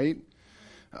peace, right?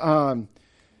 So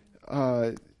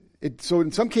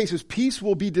in some cases, peace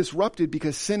will be disrupted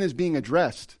because sin is being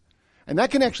addressed. And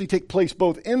that can actually take place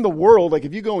both in the world, like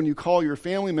if you go and you call your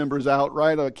family members out,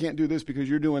 right? I can't do this because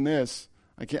you're doing this.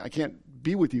 I can't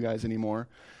be with you guys anymore.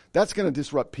 That's going to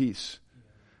disrupt peace.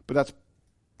 But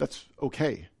that's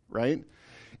okay, right?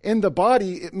 In the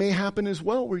body, it may happen as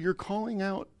well where you're calling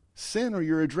out sin or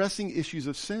you're addressing issues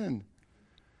of sin.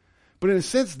 But in a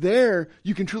sense there,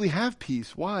 you can truly have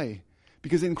peace. Why?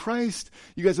 Because in Christ,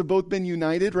 you guys have both been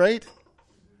united, right?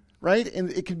 Right? And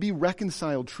it can be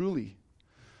reconciled truly.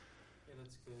 Yeah,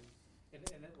 that's good. And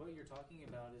what you're talking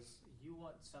about is you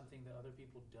want something that other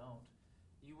people don't.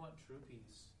 You want true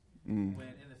peace.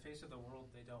 When in the face of the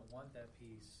world, they don't want that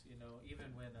peace. You know,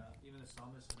 even when even the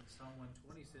psalmist in Psalm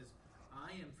 120 says,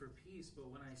 "I am for peace, but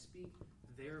when I speak,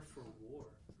 they're for war."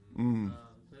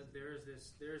 There's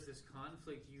this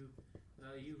conflict you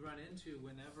run into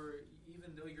whenever,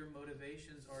 even though your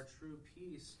motivations are true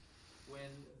peace,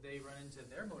 when they run into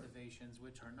their motivations,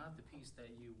 which are not the peace that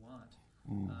you want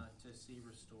to see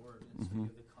restored, and so you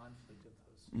have the conflict of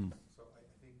those. So I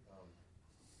think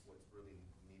what's really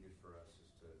needed for us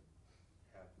is to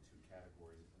have two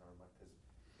categories in our mind. Because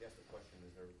you asked the question,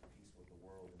 is there peace with the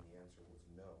world? And the answer was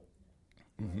no.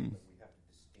 But we have to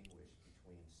distinguish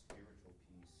between spiritual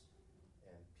peace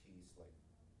and peace, like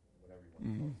whatever you want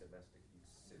to call it, domestic peace,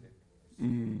 civic,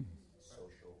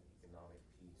 social, economic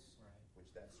peace, which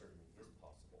that certainly is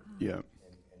possible. Yeah.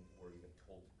 And we're even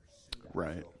told to pursue that.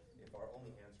 Right. So if our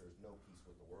only answer is no peace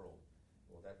with the world,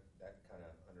 well, that kind of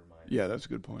undermines. Yeah, that's a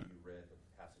good point. You read the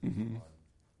passages on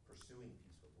pursuing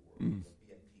peace with the world.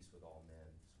 Be at peace with all men.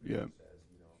 Yeah. Says,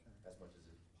 as much as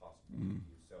it's possible to you.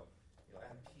 So, I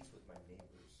have peace with my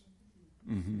neighbors,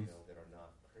 that are not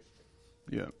Christians.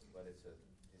 Yeah. But it's just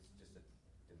a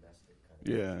domestic kind of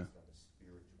Yeah. peace, not a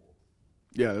spiritual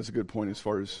Yeah, that's a good point as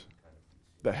far as kind of peace.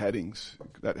 the headings.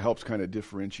 That helps kind of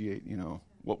differentiate,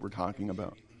 what we're talking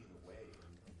about. Be leading the way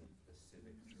in the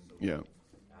civic Yeah.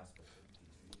 aspect of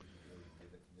peace. We really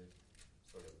give it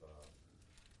sort of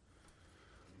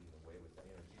leading the way with that.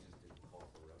 Jesus didn't call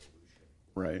for revolution.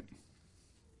 Right.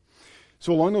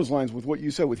 So along those lines, with what you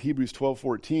said with Hebrews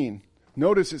 12:14,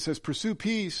 notice it says pursue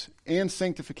peace and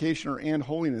sanctification and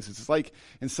holiness. It's like,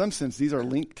 in some sense, these are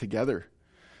linked together.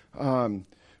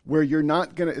 Where you're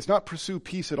not it's not pursue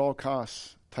peace at all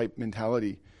costs type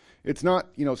mentality. It's not,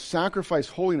 sacrifice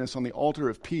holiness on the altar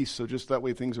of peace, so just that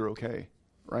way things are okay,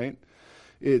 right?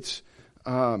 It's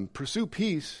pursue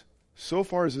peace so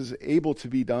far as is able to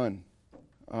be done.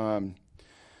 Now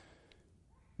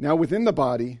within the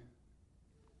body,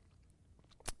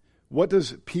 what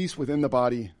does peace within the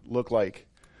body look like?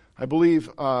 I believe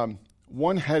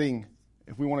one heading,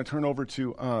 if we want to turn over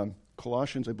to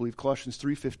Colossians, I believe Colossians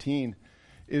 3:15,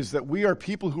 is that we are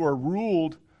people who are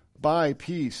ruled by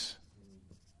peace.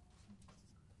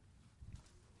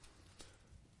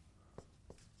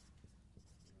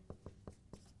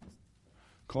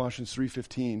 Colossians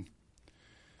 3:15.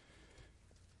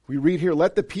 We read here,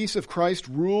 "Let the peace of Christ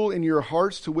rule in your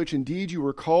hearts, to which indeed you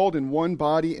were called in one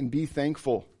body, and be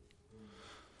thankful."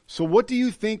 So what do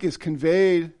you think is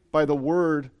conveyed by the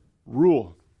word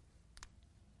rule?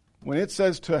 When it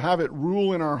says to have it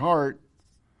rule in our heart,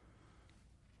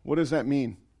 what does that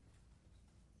mean?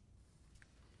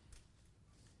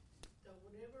 That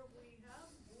whatever we have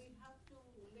to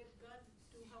let God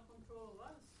to have control of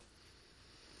us.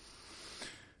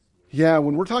 Yeah,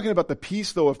 when we're talking about the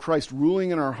peace, though, of Christ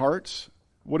ruling in our hearts,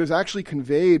 what is actually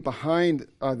conveyed behind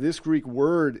this Greek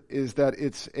word is that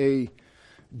it's a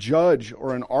judge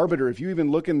or an arbiter. If you even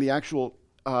look in the actual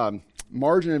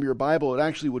margin of your Bible, it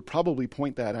actually would probably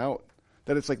point that out.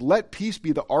 That it's like, let peace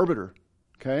be the arbiter.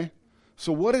 Okay?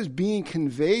 So what is being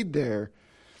conveyed there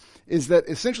is that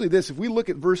essentially this, if we look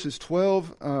at verses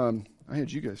 12, I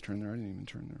had you guys turn there. I didn't even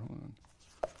turn there. Hold on.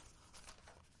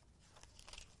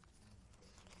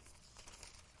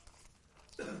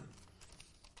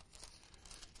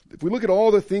 If we look at all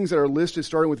the things that are listed,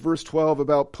 starting with verse 12,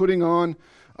 about putting on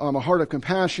a heart of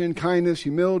compassion, kindness,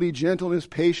 humility, gentleness,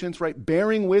 patience, right?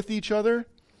 Bearing with each other.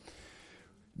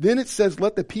 Then it says,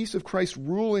 let the peace of Christ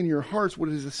rule in your hearts. What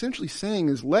it is essentially saying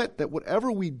is let that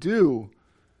whatever we do,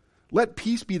 let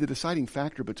peace be the deciding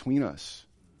factor between us.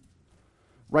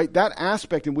 Right? That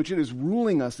aspect in which it is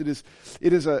ruling us, it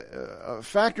is a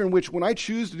factor in which when I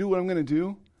choose to do what I'm going to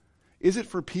do, is it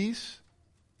for peace?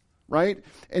 Right?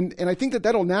 And I think that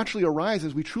that'll naturally arise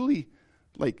as we truly,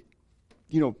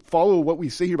 follow what we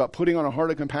say here about putting on a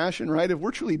heart of compassion, right? If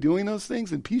we're truly doing those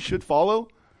things, then peace should follow,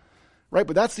 right?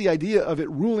 But that's the idea of it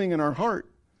ruling in our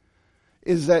heart,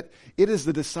 is that it is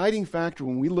the deciding factor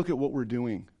when we look at what we're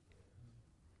doing.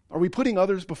 Are we putting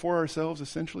others before ourselves,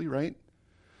 essentially, right?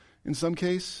 In some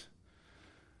case.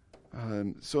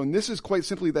 And this is quite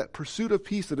simply that pursuit of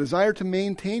peace, the desire to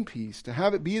maintain peace, to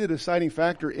have it be the deciding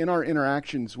factor in our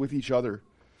interactions with each other.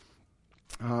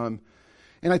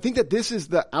 And I think that this is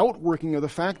the outworking of the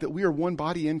fact that we are one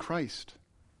body in Christ.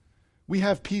 We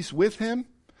have peace with Him.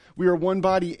 We are one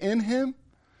body in Him.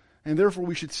 And therefore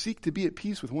we should seek to be at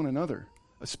peace with one another.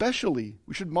 Especially,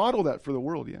 we should model that for the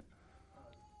world, yeah.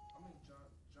 I'm in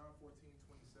John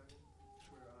 14:27,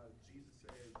 where Jesus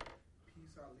said,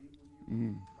 "Peace I leave with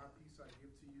you. Mm. My peace I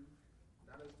give to you.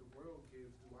 Not as the world gives,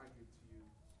 do I give to you.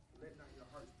 Let not your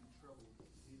hearts be troubled,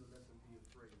 neither let them be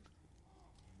afraid."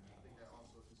 I think that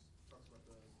also just talks about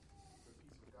the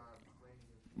peace of God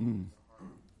reigning in the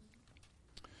heart.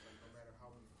 Like no matter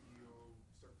how we feel,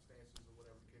 circumstances, or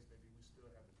whatever the case may be, we still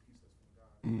have the peace that's from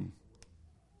God.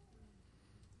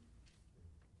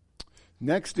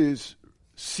 Next is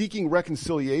seeking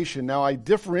reconciliation. Now, I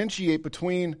differentiate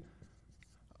between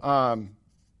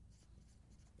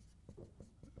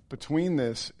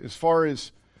this as far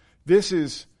as this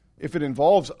is if it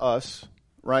involves us,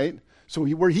 right? So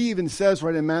where he even says,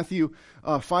 right, in Matthew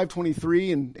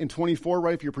 5:23 and 24,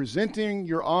 right, if you're presenting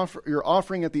your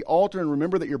offering at the altar and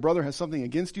remember that your brother has something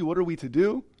against you, what are we to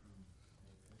do?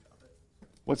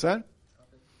 What's that?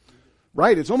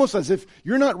 Right, it's almost as if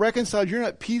you're not reconciled, you're not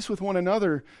at peace with one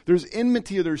another. There's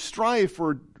enmity or there's strife,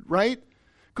 or right?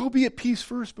 Go be at peace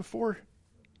first before,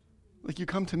 you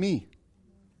come to me.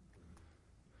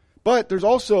 But there's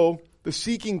also the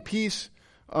seeking peace,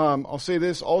 I'll say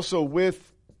this, also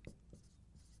with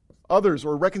others,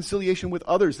 or reconciliation with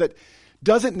others that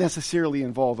doesn't necessarily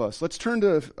involve us. Let's turn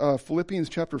to Philippians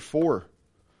chapter 4.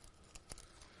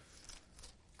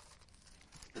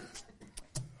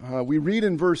 We read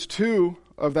in verse 2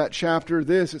 of that chapter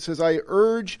this. It says, "I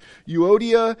urge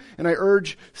Euodia and I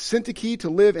urge Syntyche to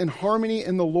live in harmony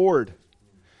in the Lord.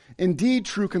 Indeed,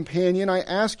 true companion, I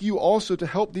ask you also to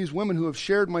help these women who have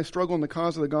shared my struggle in the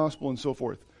cause of the gospel," and so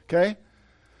forth. Okay?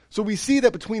 So we see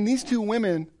that between these two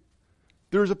women,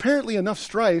 there is apparently enough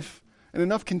strife and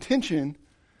enough contention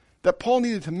that Paul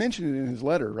needed to mention it in his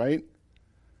letter, right?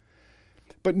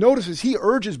 But notice as he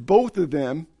urges both of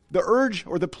them, the urge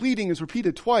or the pleading is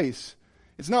repeated twice.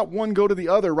 It's not one go to the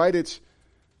other, right? It's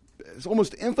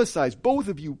almost emphasized. Both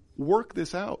of you work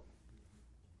this out.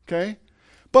 Okay?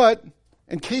 But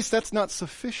in case that's not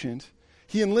sufficient,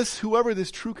 he enlists whoever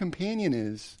this true companion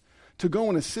is to go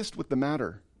and assist with the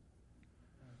matter.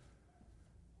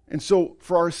 And so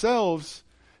for ourselves,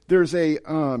 there's a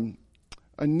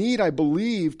need, I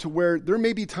believe, to where there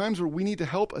may be times where we need to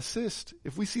help assist.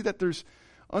 If we see that there's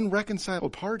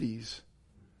unreconciled parties,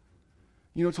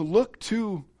 to look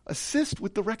to assist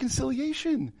with the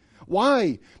reconciliation.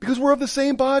 Why? Because we're of the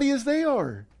same body as they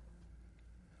are.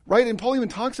 Right? And Paul even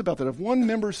talks about that. If one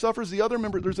member suffers, the other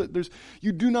member,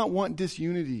 you do not want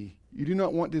disunity. You do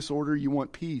not want disorder. You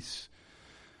want peace.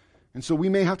 And so we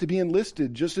may have to be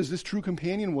enlisted, just as this true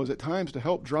companion was at times, to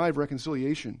help drive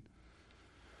reconciliation.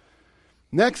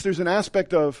 Next, there's an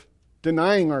aspect of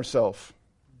denying ourselves.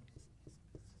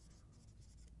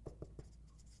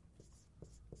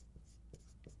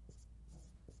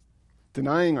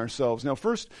 Denying ourselves. Now,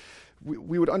 first,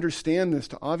 we would understand this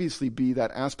to obviously be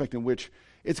that aspect in which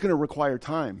it's going to require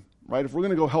time, right? If we're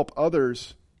going to go help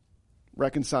others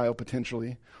reconcile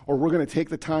potentially, or we're going to take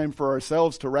the time for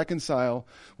ourselves to reconcile,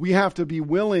 we have to be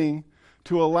willing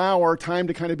to allow our time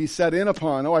to kind of be set in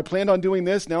upon, I planned on doing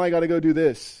this, now I got to go do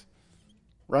this,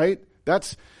 right?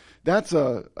 That's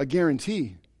a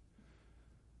guarantee.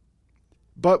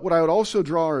 But what I would also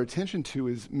draw our attention to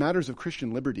is matters of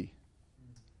Christian liberty.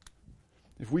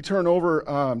 If we turn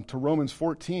over to Romans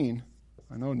 14,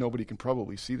 I know nobody can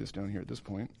probably see this down here at this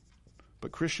point,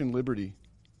 but Christian liberty.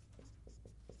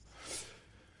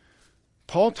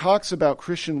 Paul talks about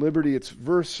Christian liberty. It's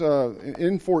verse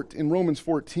in Romans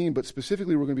 14, but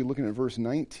specifically we're going to be looking at verse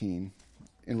 19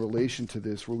 in relation to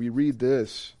this, where we read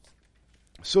this.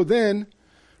 So then,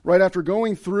 right after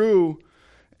going through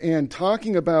and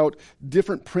talking about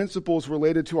different principles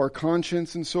related to our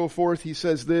conscience and so forth, he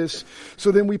says this,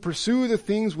 so then we pursue the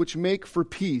things which make for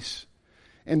peace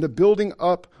and the building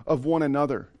up of one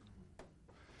another.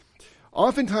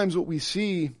 Oftentimes what we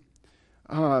see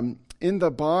in the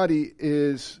body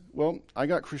is, I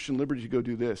got Christian liberty to go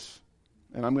do this,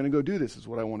 and I'm going to go do this. Is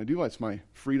what I want to do. It's my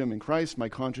freedom in Christ. My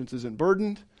conscience isn't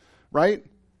burdened, right?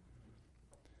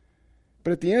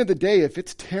 But at the end of the day, if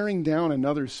it's tearing down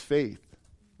another's faith,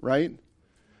 right,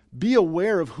 be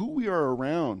aware of who we are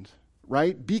around,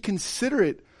 right? Be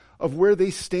considerate of where they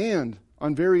stand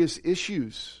on various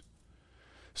issues.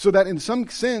 So that in some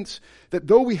sense, that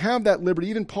though we have that liberty,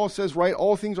 even Paul says, right,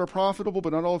 all things are profitable,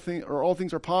 but not all things, or all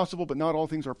things are possible, but not all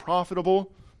things are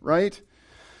profitable, right?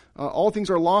 All things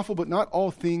are lawful, but not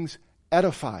all things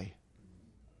edify.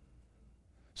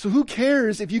 So who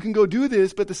cares if you can go do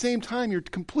this, but at the same time you're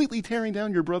completely tearing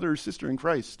down your brother or sister in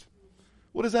Christ?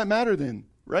 What does that matter then,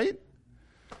 right?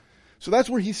 So that's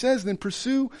where he says, then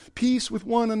pursue peace with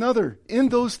one another in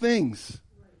those things.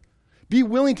 Be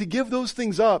willing to give those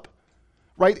things up,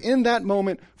 right, in that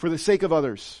moment for the sake of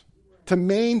others. To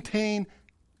maintain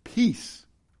peace,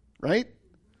 right?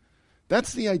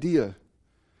 That's the idea.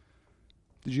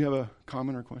 Did you have a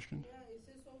comment or question? Yeah, it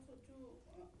says also too,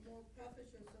 more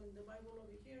passages in the Bible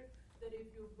over here, that if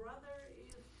your brother is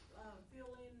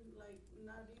feeling like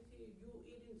not easy, you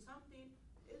eating something,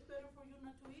 it's better for you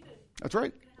not to eat it. That's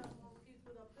right. You can have more peace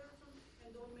with a person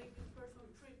and don't make this person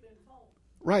trip and fall.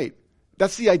 Right.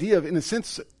 That's the idea of, in a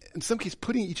sense, in some cases,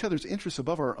 putting each other's interests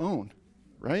above our own,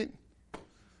 right?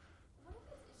 What if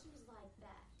it's issues like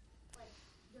that? Like,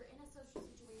 you're in a social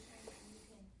situation and you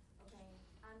can,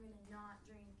 I'm going to not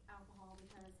drink alcohol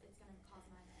because it's going to cause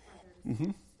my brother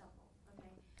to stumble,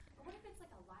 okay? But what if it's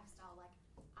like a lifestyle, like,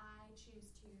 I choose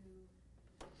to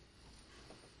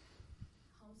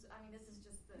homeschool, this is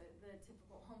just the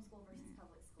typical homeschool versus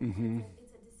public school. Mm-hmm.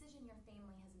 It's a decision your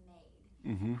family has made.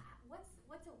 Mm-hmm.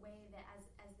 What's a way that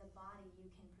as the body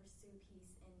you can pursue peace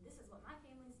in this is what my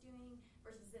family's doing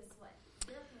versus this what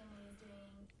your family is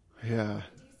doing? Yeah.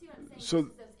 Do you see what I'm saying? So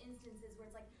versus those instances where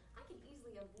it's like I can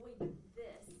easily avoid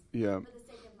this for the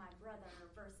sake of my brother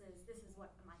versus this is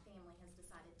what my family has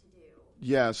decided to do.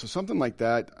 Yeah, so something like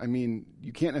that,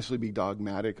 you can't necessarily be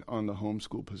dogmatic on the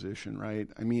homeschool position, right?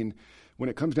 When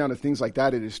it comes down to things like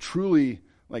that, it is truly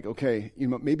like, okay,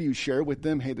 maybe you share with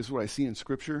them, hey, this is what I see in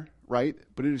Scripture, right?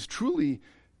 But it is truly,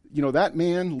 that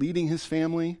man leading his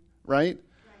family, right?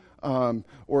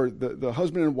 Or the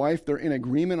husband and wife, they're in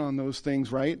agreement on those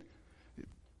things, right?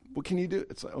 What can you do?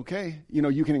 It's like, okay,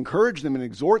 you can encourage them and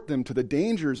exhort them to the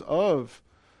dangers of,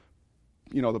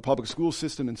 the public school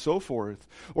system and so forth,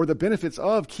 or the benefits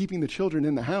of keeping the children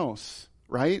in the house,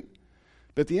 right?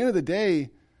 But at the end of the day,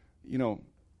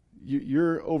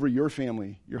 you're over your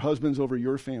family. Your husband's over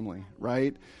your family,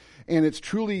 right? And it's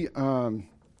truly, in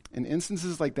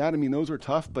instances like that, those are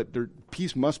tough, but their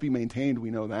peace must be maintained.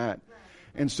 We know that. Right.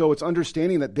 And so it's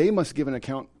understanding that they must give an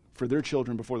account for their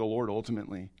children before the Lord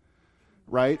ultimately,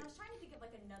 right? I was trying to think of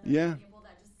another example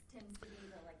that just tends to be the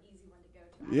easy one to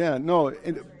go to. Yeah, no,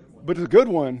 but it's a good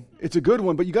one. It's a good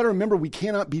one, but you got to remember we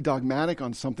cannot be dogmatic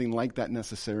on something like that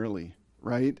necessarily,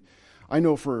 right? I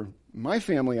know for my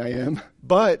family I am,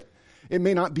 but it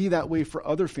may not be that way for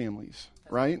other families,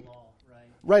 right? Law, right?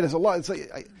 Right, as a lot. It's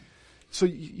like, so,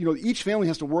 each family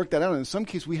has to work that out. And in some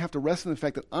cases, we have to rest in the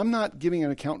fact that I'm not giving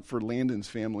an account for Landon's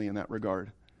family in that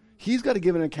regard. He's got to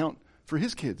give an account for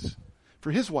his kids,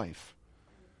 for his wife.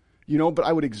 But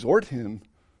I would exhort him,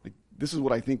 like, this is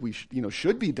what I think we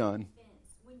should be done.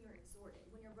 When you're exhorted,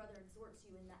 when your brother exhorts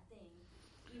you in that thing,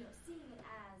 seeing it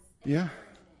as Yeah.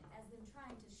 encouragement, as them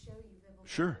trying to show you biblical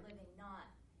Sure. living, not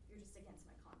you're just against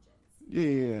my conscience.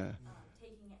 Yeah.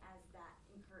 Taking it as that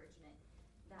encouragement,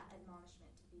 that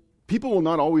admonishment to be. People will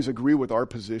not always agree with our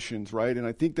positions, right? And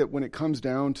I think that when it comes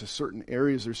down to certain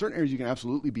areas, there's certain areas you can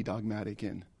absolutely be dogmatic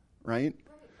in, right?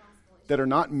 That are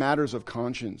not matters of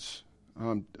conscience.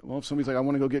 Well, if somebody's like, I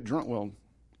want to go get drunk, well,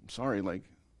 I'm sorry, like,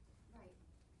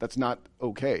 that's not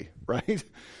okay, right?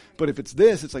 But if it's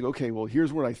this, it's like, okay, well,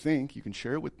 here's what I think. You can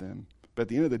share it with them. But at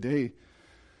the end of the day,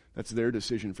 that's their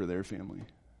decision for their family.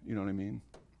 You know what I mean?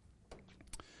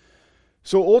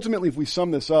 So ultimately, if we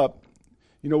sum this up,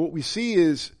 what we see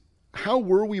is, how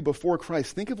were we before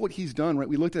Christ? Think of what he's done, right?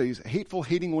 We looked at it. He's hateful,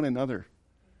 hating one another,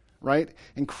 right?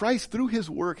 And Christ, through his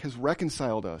work, has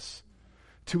reconciled us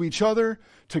to each other,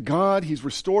 to God. He's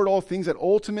restored all things, that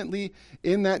ultimately,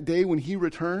 in that day when he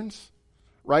returns,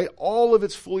 right, all of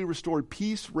it's fully restored.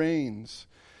 Peace reigns.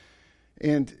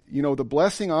 And, the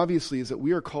blessing, obviously, is that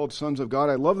we are called sons of God.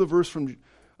 I love the verse from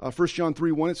 1 John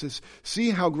 3:1. It says,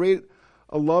 see how great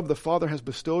a love the Father has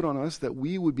bestowed on us, that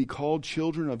we would be called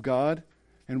children of God.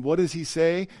 And what does he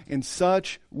say? And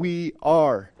such we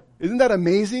are. Isn't that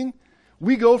amazing?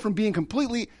 We go from being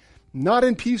completely not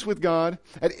in peace with God,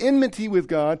 at enmity with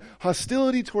God,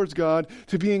 hostility towards God,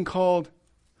 to being called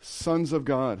sons of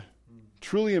God.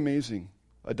 Truly amazing.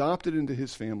 Adopted into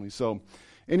his family. So,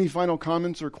 any final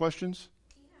comments or questions?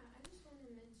 Yeah, I just wanted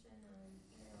to mention,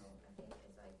 I think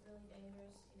it's like really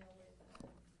dangerous,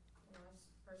 with us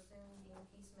pursuing being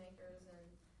peacemakers and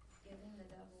giving the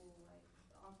devil like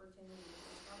opportunities.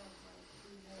 It's kind of like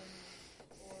Hebrews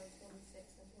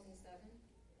 4:26 and 27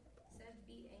 said,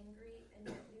 "Be angry and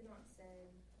yet do not sin.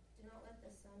 Do not let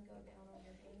the sun go down on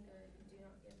your anger. And do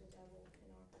not give the devil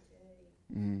an opportunity."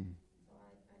 Mm. So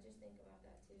I just think about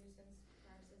that too, since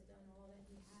Christ has done all that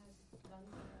he has done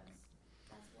for us.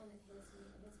 That's one that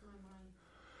hits my mind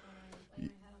when I lay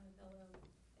my head on the pillow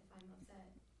if I'm upset.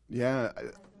 Yeah.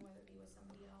 Whether it be with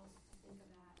somebody else, I think of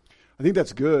that. I think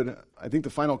that's good. I think the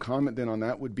final comment then on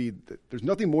that would be that there's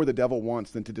nothing more the devil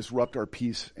wants than to disrupt our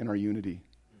peace and our unity.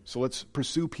 So let's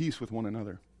pursue peace with one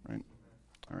another, right?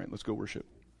 All right, let's go worship.